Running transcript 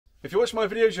If you watch my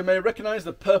videos, you may recognise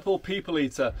the purple people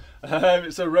eater.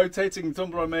 It's a rotating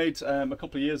tumbler I made a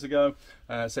couple of years ago.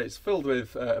 So it's filled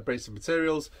with abrasive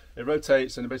materials. It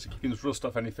rotates and it basically can rust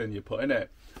off anything you put in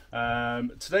it.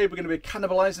 Today we're going to be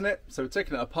cannibalising it. So we're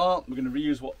taking it apart. We're going to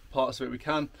reuse what parts of it we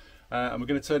can, and we're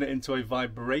going to turn it into a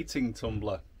vibrating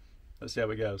tumbler. Let's see how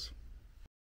it goes.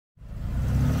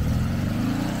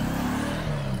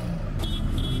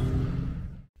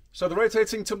 So the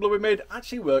rotating tumbler we made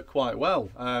actually worked quite well.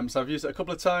 So I've used it a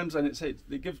couple of times and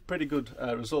it gives pretty good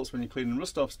results when you're cleaning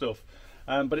rust off stuff.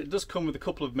 But it does come with a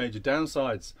couple of major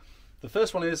downsides. The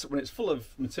first one is when it's full of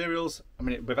materials, I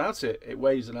mean without it, it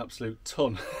weighs an absolute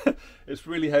ton. It's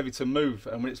really heavy to move,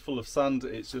 and when it's full of sand,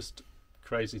 it's just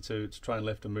crazy to try and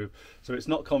lift and move. So it's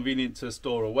not convenient to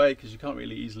store away because you can't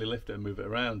really easily lift it and move it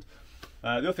around. The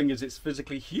other thing is it's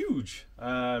physically huge.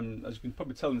 As you can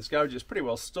probably tell in this garage, it's pretty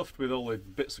well stuffed with all the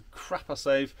bits of crap I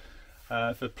save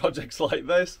for projects like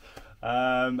this.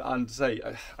 And say,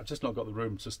 I've just not got the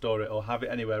room to store it or have it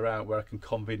anywhere out where I can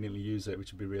conveniently use it,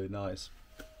 which would be really nice.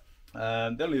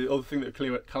 The only other thing that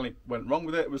kind of went wrong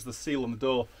with it was the seal on the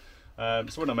door.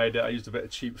 So when I made it, I used a bit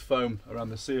of cheap foam around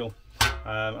the seal.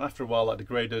 And after a while that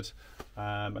degraded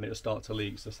and it would start to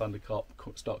leak, so the sand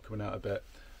would start coming out a bit.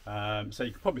 So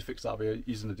you could probably fix that by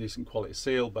using a decent quality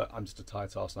seal, but I'm just a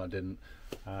tight arse and I didn't.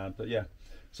 But yeah,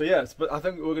 so yes, but I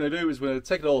think what we're going to do is we're going to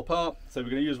take it all apart. So we're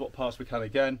going to use what parts we can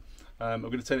again. We're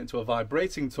going to turn it into a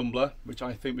vibrating tumbler, which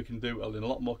I think we can do in a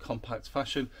lot more compact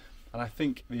fashion, and I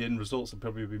think the end results will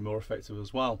probably be more effective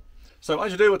as well. So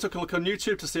as you do, I took a look on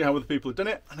YouTube to see how other people have done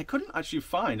it, and I couldn't actually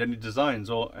find any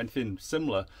designs or anything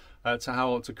similar to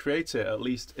how to create it, at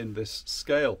least in this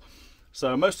scale.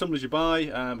 So most tumblers you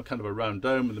buy are kind of a round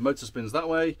dome, and the motor spins that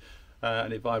way,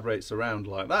 and it vibrates around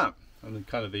like that, and then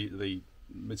kind of the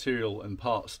material and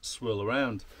parts swirl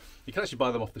around. You can actually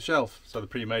buy them off the shelf, so they're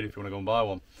pre-made if you want to go and buy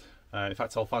one. In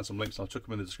fact, I'll find some links and I'll chuck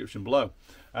them in the description below.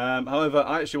 However,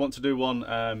 I actually want to do one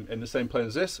in the same plane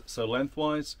as this, so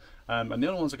lengthwise, and the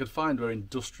only ones I could find were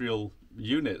industrial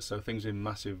units, so things in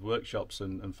massive workshops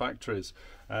and factories.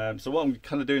 So what I'm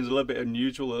kind of doing is a little bit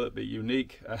unusual, a little bit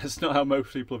unique. It's not how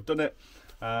most people have done it,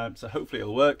 so hopefully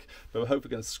it'll work, but we're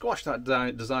hopefully going to squash that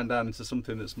design down into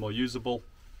something that's more usable,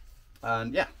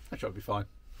 and yeah, I think it'll be fine.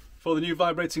 For the new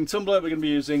vibrating tumbler, we're going to be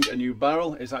using a new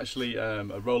barrel. It's actually a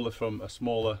roller from a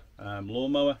smaller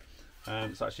lawnmower.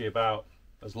 It's actually about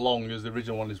as long as the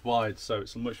original one is wide, so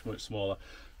it's much smaller.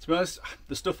 To be honest,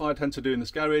 the stuff I tend to do in this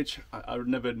garage, I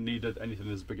never needed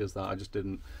anything as big as that. I just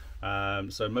didn't.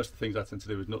 So most of the things I tend to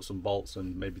do is nuts and bolts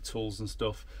and maybe tools and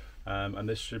stuff. And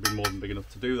this should be more than big enough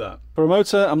to do that. For a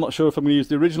motor, I'm not sure if I'm going to use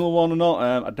the original one or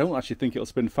not. I don't actually think it'll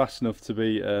spin fast enough to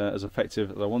be as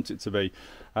effective as I want it to be.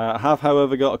 I have,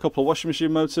 however, got a couple of washing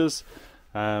machine motors,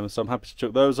 so I'm happy to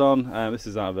chuck those on. This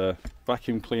is out of a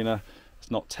vacuum cleaner.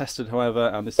 It's not tested, however,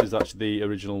 and this is actually the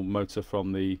original motor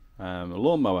from the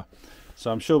lawnmower. So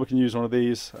I'm sure we can use one of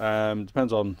these.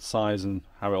 Depends on size and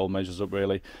how it all measures up,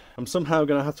 really. I'm somehow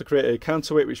going to have to create a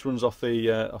counterweight which runs off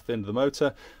the end of the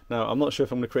motor. Now I'm not sure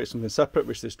if I'm going to create something separate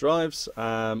which this drives,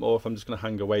 or if I'm just going to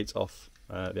hang a weight off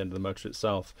the end of the motor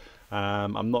itself.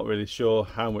 I'm not really sure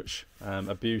how much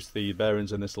abuse the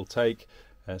bearings in this will take,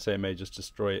 so it may just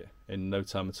destroy it in no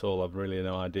time at all. I've really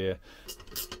no idea.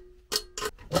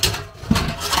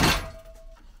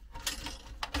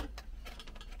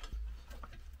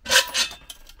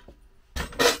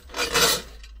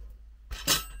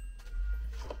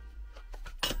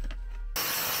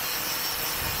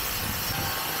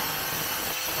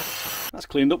 That's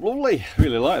cleaned up lovely,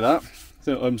 really like that.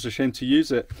 So I'm just ashamed to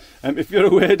use it. If you're a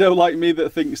weirdo like me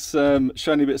that thinks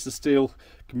shiny bits of steel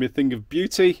can be a thing of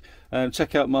beauty,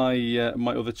 check out my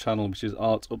my other channel, which is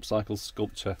Art Upcycle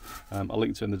Sculpture. I'll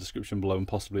link to it in the description below and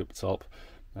possibly up top.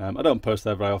 I don't post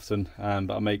there very often,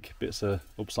 but I make bits of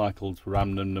upcycled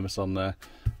randomness on there,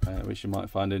 which you might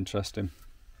find interesting.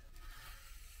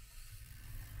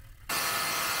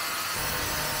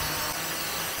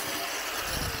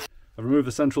 I've removed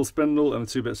the central spindle and the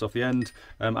two bits off the end.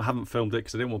 I haven't filmed it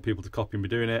because I didn't want people to copy me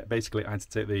doing it. Basically, I had to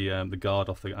take the guard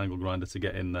off the angle grinder to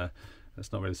get in there.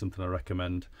 That's not really something I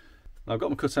recommend. Now, I've got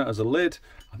them cut out as a lid.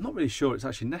 I'm not really sure it's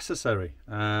actually necessary.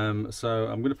 So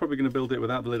I'm probably going to build it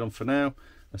without the lid on for now.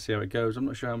 Let's see how it goes. I'm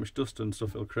not sure how much dust and stuff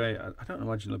it'll create. I don't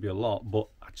imagine it'll be a lot, but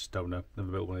I just don't know. Never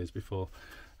built one of these before.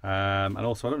 And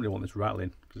also, I don't really want this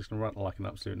rattling because it's going to rattle like an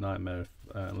absolute nightmare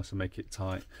unless I make it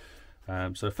tight.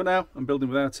 So for now, I'm building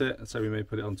without it, so we may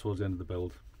put it on towards the end of the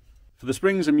build. For the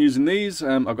springs, I'm using these.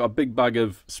 I've got a big bag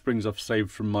of springs I've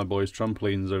saved from my boys'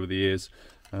 trampolines over the years.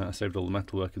 I saved all the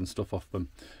metalwork and stuff off them.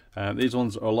 These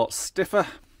ones are a lot stiffer,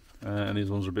 and these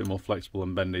ones are a bit more flexible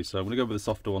and bendy, so I'm going to go with the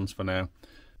softer ones for now.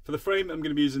 For the frame, I'm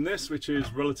going to be using this, which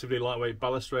is relatively lightweight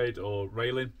balustrade or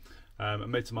railing. A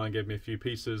mate of mine gave me a few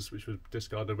pieces which was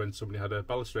discarded when somebody had a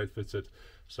balustrade fitted,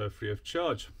 so free of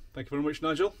charge. Thank you very much,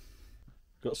 Nigel.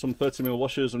 Got some 30mm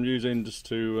washers I'm using just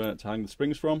to hang the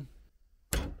springs from.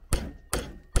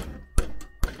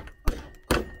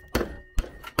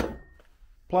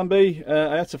 Plan B,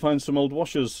 I had to find some old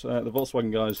washers. The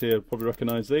Volkswagen guys here probably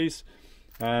recognise these.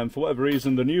 For whatever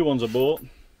reason, the new ones I bought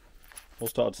all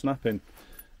started snapping.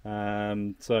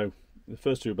 So the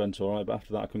first two bent alright, but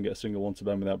after that I couldn't get a single one to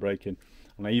bend without breaking.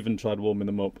 And I even tried warming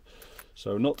them up.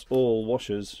 So not all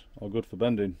washers are good for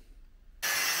bending.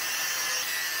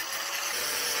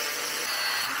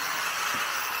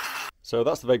 So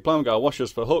that's the big plan. We've got our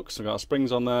washers for hooks, we've got our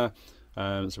springs on there.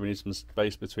 So we need some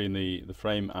space between the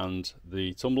frame and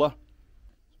the tumbler.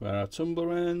 Where our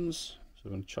tumbler ends. So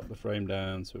we're going to chop the frame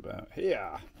down to about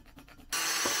here.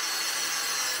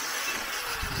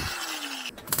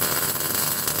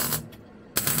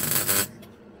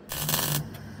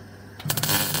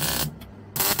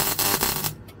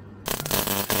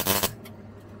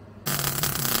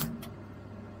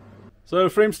 So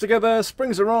frames together,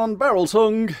 springs are on, barrel's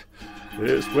hung.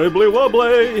 It's wibbly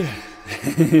wobbly.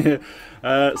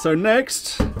 So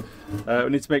next, we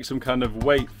need to make some kind of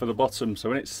weight for the bottom. So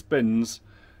when it spins,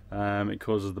 it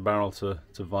causes the barrel to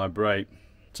vibrate.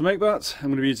 To make that, I'm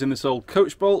going to be using this old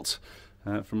coach bolt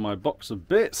from my box of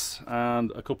bits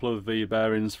and a couple of the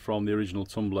bearings from the original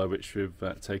tumbler which we've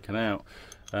taken out.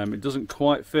 It doesn't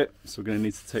quite fit, so we're going to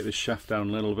need to take this shaft down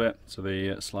a little bit so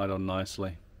they slide on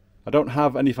nicely. I don't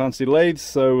have any fancy lathes,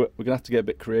 so we're going to have to get a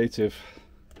bit creative.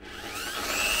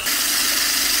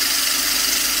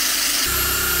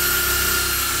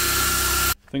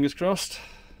 Fingers crossed.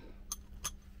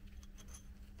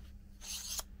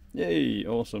 Yay,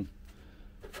 awesome.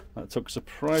 That took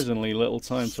surprisingly little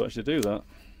time to actually do that.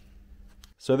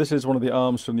 So this is one of the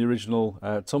arms from the original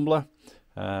tumbler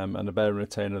and the bearing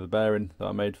retainer of the bearing that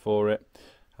I made for it.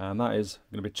 And that is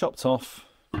going to be chopped off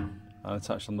and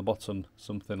attached on the bottom,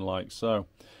 something like so.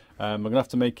 I'm going to have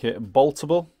to make it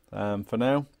boltable for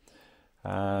now,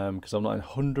 because I'm not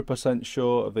 100%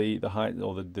 sure of the height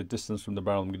or the distance from the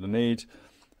barrel I'm going to need,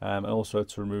 and also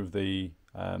to remove the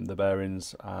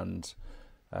bearings and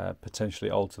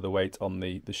potentially alter the weight on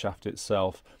the shaft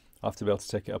itself. I have to be able to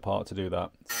take it apart to do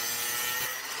that.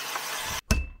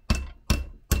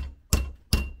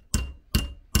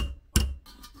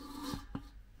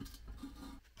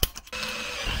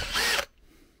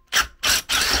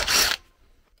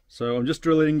 So I'm just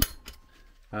drilling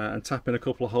and tapping a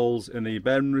couple of holes in the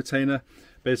bearing retainer.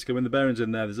 Basically when the bearing's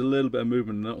in there, there's a little bit of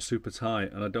movement and not super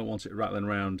tight, and I don't want it rattling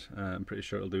around. I'm pretty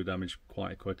sure it'll do damage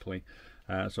quite quickly.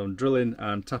 So I'm drilling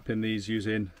and tapping these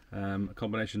using a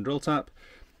combination drill tap.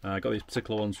 I got these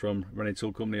particular ones from RENNIE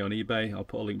Tool Company on eBay. I'll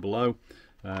put a link below.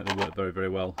 They work very, very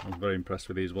well. I'm very impressed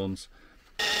with these ones.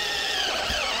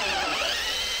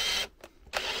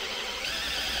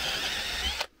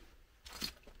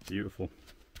 Beautiful.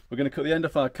 We're going to cut the end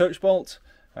off our coach bolt,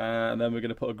 and then we're going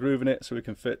to put a groove in it so we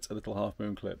can fit a little half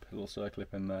moon clip, a little circle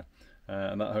clip in there,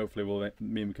 and that hopefully will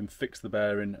mean we can fix the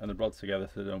bearing and the rod together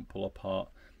so they don't pull apart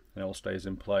and it all stays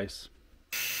in place.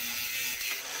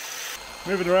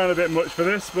 Moving around a bit much for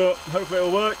this, but hopefully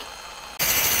it'll work.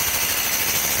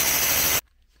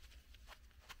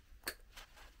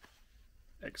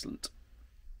 Excellent.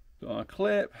 Got our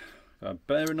clip, got our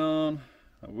bearing on.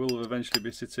 That will eventually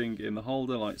be sitting in the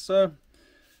holder like so.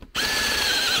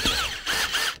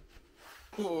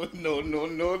 Oh, no, no,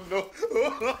 no,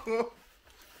 no.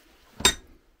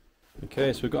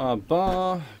 Okay, so we've got our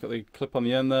bar, got the clip on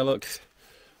the end there, look.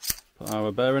 Put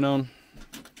our bearing on.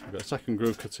 We've got a second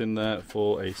groove cut in there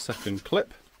for a second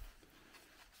clip.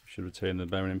 Should retain the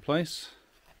bearing in place.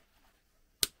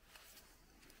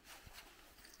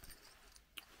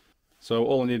 So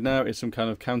all I need now is some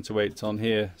kind of counterweight on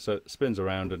here so it spins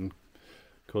around and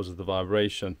causes the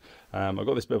vibration. I've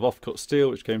got this bit of off-cut steel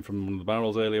which came from one of the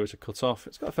barrels earlier which I cut off.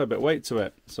 It's got a fair bit of weight to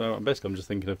it, so basically I'm just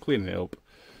thinking of cleaning it up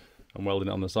and welding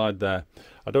it on the side there.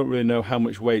 I don't really know how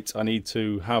much weight I need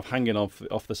to have hanging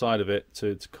off the side of it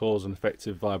to cause an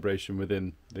effective vibration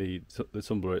within the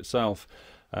tumbler itself.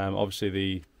 Obviously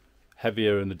the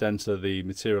heavier and the denser the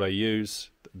material I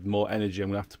use, the more energy I'm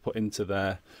going to have to put into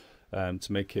there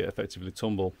to make it effectively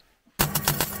tumble.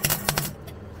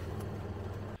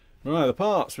 Right, the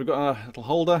parts. We've got our little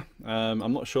holder.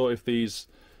 I'm not sure if these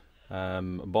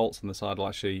bolts on the side will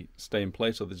actually stay in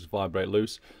place or they just vibrate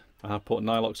loose. I have put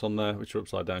nylox on there which are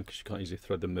upside down because you can't easily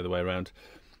thread them the other way around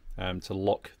to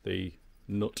lock the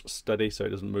nut steady so it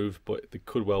doesn't move, but they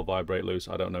could well vibrate loose.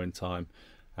 I don't know in time,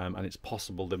 and it's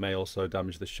possible they may also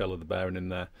damage the shell of the bearing in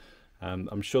there.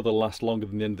 I'm sure they'll last longer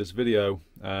than the end of this video,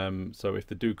 so if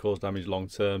they do cause damage long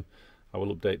term, I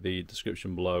will update the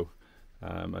description below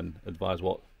and advise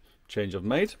what change I've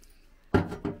made.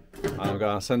 I've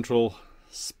got our central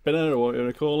spinner, or what you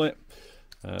want to call it.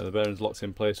 The bearing's locked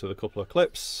in place with a couple of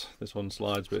clips. This one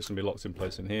slides, but it's going to be locked in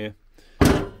place in here.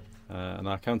 And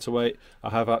our counterweight, I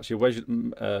have actually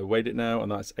weighed it now,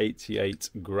 and that's 88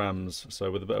 grams. So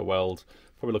with a bit of weld,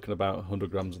 probably looking about 100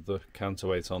 grams of the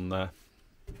counterweight on there.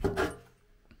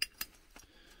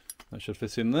 That should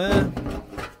fit in there.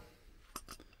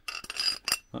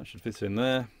 That should fit in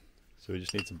there. So we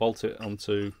just need to bolt it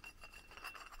onto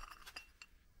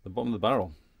the bottom of the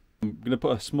barrel. I'm going to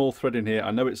put a small thread in here.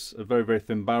 I know it's a very, very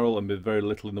thin barrel and with very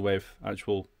little in the way of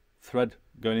actual thread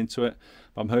going into it.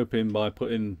 But I'm hoping by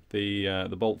putting the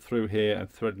bolt through here and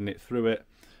threading it through it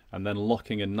and then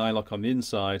locking a nylock on the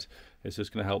inside, it's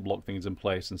just going to help lock things in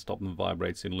place and stop them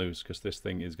vibrating loose, because this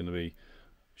thing is going to be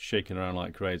shaking around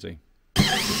like crazy.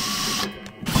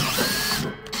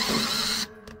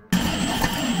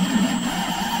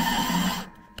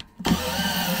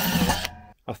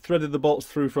 I've threaded the bolts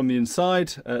through from the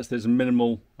inside, so there's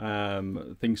minimal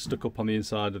things stuck up on the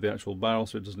inside of the actual barrel,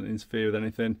 so it doesn't interfere with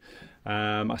anything.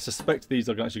 I suspect these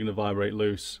are actually going to vibrate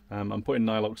loose. I'm putting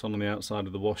nylocks on the outside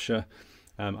of the washer.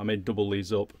 I may double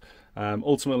these up.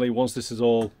 Ultimately, once this is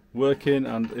all working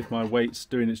and if my weight's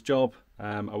doing its job,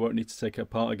 I won't need to take it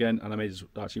apart again, and I may just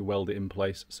actually weld it in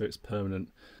place so it's permanent.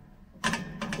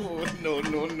 Oh, no,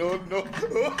 no, no, no.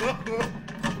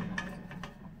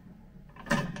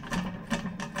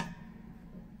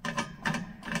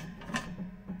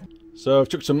 So I've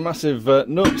chucked some massive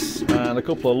nuts and a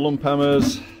couple of lump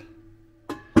hammers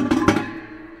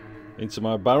into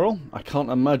my barrel. I can't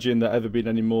imagine there ever been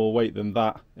any more weight than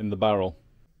that in the barrel.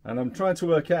 And I'm trying to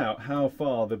work out how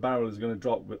far the barrel is going to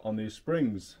drop on these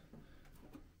springs,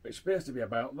 which appears to be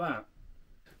about that.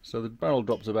 So the barrel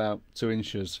drops about 2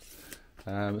 inches.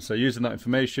 So using that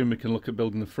information, we can look at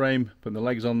building the frame, putting the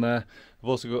legs on there. I've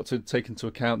also got to take into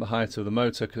account the height of the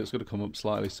motor, because it's got to come up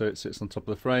slightly so it sits on top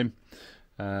of the frame.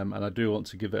 And I do want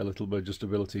to give it a little bit of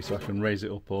adjustability so I can raise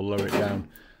it up or lower it down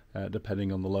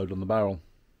depending on the load on the barrel.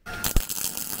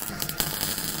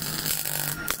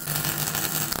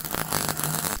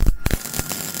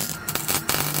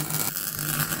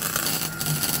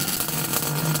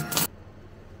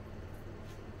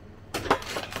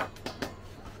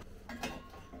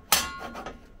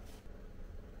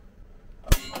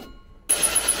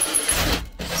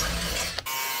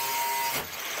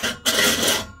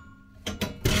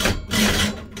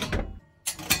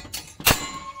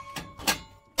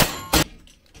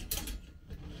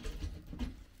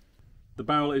 The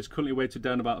barrel is currently weighted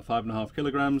down about 5.5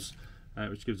 kilograms,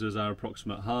 which gives us our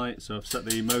approximate height. So I've set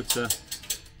the motor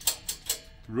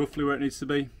roughly where it needs to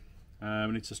be.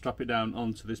 We need to strap it down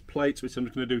onto this plate, which I'm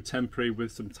just going to do temporary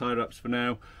with some tie wraps for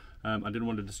now. I didn't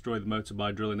want to destroy the motor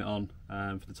by drilling it on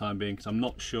for the time being, because I'm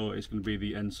not sure it's going to be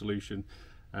the end solution.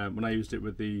 When I used it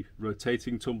with the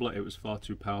rotating tumbler, it was far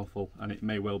too powerful, and it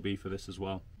may well be for this as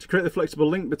well. To create the flexible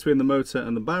link between the motor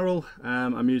and the barrel,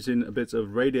 I'm using a bit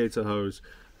of radiator hose.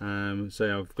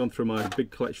 So I've gone through my big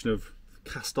collection of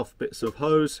cast off bits of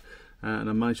hose, and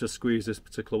I managed to squeeze this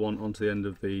particular one onto the end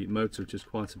of the motor, which is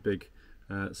quite a big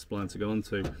spline to go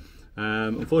onto.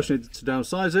 Unfortunately, to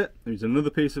downsize it, I used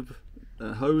another piece of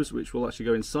hose which will actually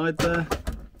go inside there,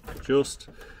 just,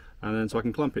 and then so I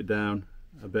can clamp it down.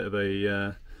 A bit of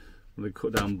one of the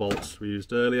cut down bolts we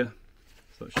used earlier,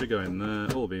 so that should go in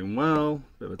there, all being well.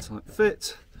 Bit of a tight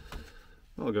fit,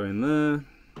 that'll go in there.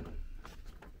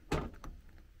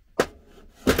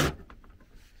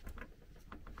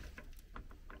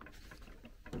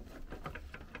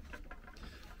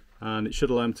 And it should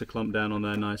allow them to clamp down on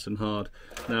there nice and hard.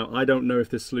 Now, I don't know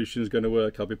if this solution is going to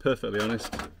work, I'll be perfectly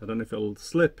honest. I don't know if it'll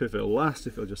slip, if it'll last,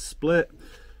 if it'll just split.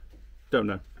 Don't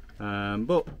know.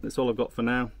 But that's all I've got for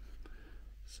now.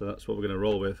 So that's what we're going to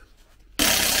roll with.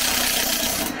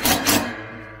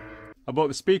 I bought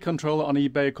the speed controller on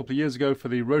eBay a couple of years ago for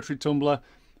the Rotary Tumbler.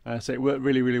 So it worked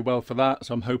really, really well for that.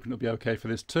 So I'm hoping it'll be okay for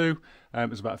this too. It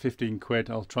was about 15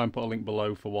 quid. I'll try and put a link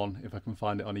below for one if I can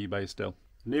find it on eBay still.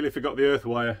 Nearly forgot the earth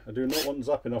wire. I do not want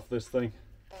zapping off this thing.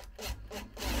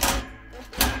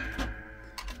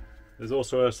 There's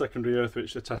also a secondary earth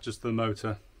which attaches to the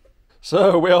motor.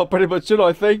 So we are pretty much done,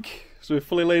 I think. So we're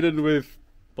fully laden with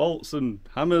bolts and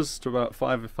hammers to about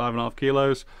 5.5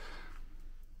 kilos.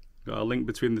 Got a link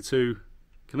between the two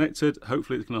connected.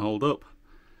 Hopefully it's going to hold up.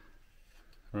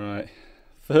 Right,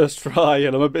 first try,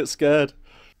 and I'm a bit scared.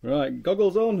 Right,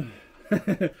 goggles on.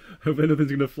 Hopefully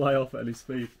nothing's going to fly off at any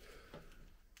speed.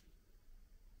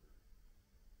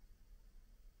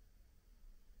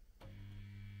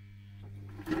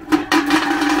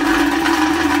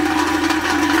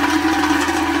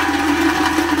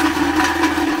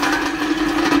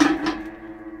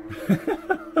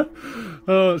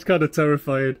 Oh, it's kind of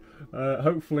terrifying.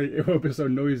 Hopefully it won't be so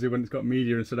noisy when it's got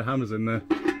media instead of hammers in there.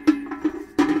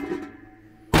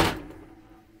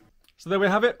 So there we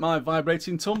have it, my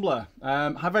vibrating tumbler.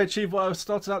 Have I achieved what I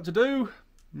started out to do?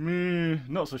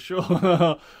 Not so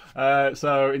sure.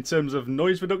 So in terms of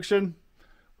noise reduction,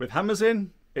 with hammers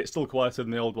in, it's still quieter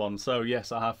than the old one. So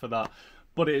yes, I have for that.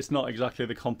 But it's not exactly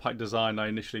the compact design I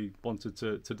initially wanted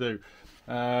to do.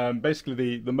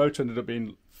 Basically, the motor ended up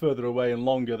being further away and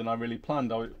longer than I really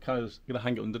planned. I was kind of going to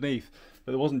hang it underneath,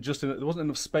 but there wasn't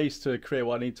enough space to create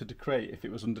what I needed to create if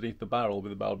it was underneath the barrel,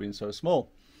 with the barrel being so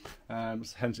small.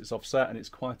 Hence it's offset, and it's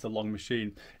quite a long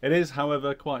machine. It is,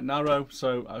 however, quite narrow,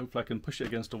 so hopefully I can push it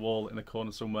against a wall in a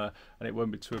corner somewhere and it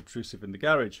won't be too obtrusive in the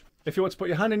garage. If you want to put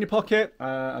your hand in your pocket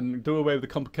and do away with the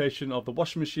complication of the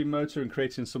washing machine motor and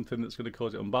creating something that's going to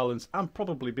cause it unbalanced and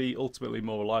probably be ultimately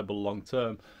more reliable long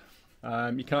term,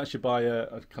 you can actually buy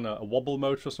a kind of a wobble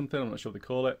motor or something. I'm not sure what they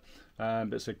call it,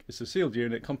 but it's a sealed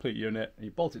unit, complete unit, and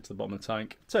you bolt it to the bottom of the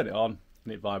tank, turn it on,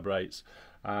 and it vibrates.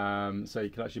 So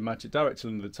you can actually match it directly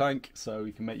into the tank, so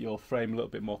you can make your frame a little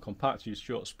bit more compact, use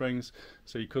short springs.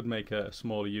 So you could make a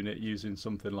smaller unit using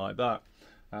something like that.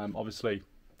 Obviously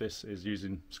this is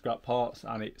using scrap parts,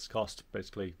 and it's cost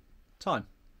basically time,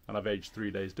 and I've aged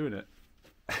 3 days doing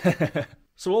it.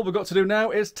 So all we've got to do now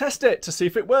is test it to see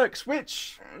if it works,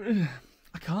 which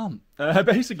I can't.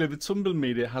 Basically the tumbling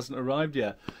media hasn't arrived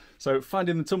yet. So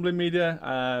finding the tumbling media,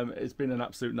 it's been an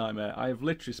absolute nightmare. I have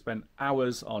literally spent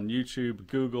hours on YouTube,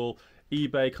 Google,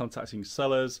 eBay, contacting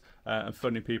sellers and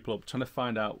phoning people up, trying to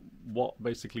find out what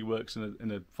basically works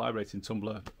in a vibrating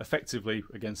tumbler effectively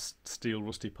against steel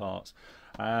rusty parts.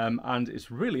 And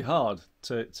it's really hard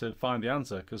to find the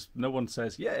answer, because no one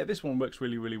says, yeah, this one works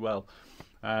really, really well.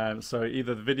 So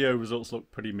either the video results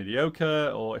look pretty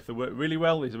mediocre, or if they work really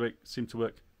well, they seem to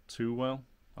work too well.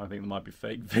 I think there might be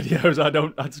fake videos.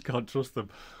 I just can't trust them.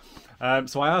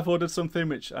 So I have ordered something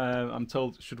which I'm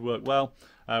told should work well.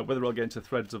 Whether I'll get into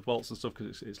threads of bolts and stuff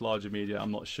because it's larger media,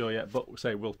 I'm not sure yet. But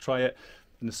say we'll try it,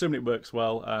 and assuming it works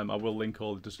well, I will link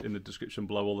all in the description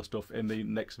below all the stuff in the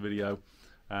next video,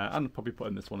 and probably put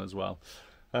in this one as well.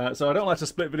 So I don't like to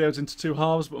split videos into two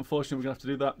halves, but unfortunately we're gonna have to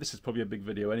do that. This is probably a big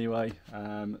video anyway.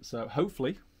 So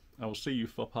hopefully I will see you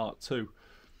for part 2.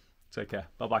 Take care.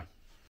 Bye bye.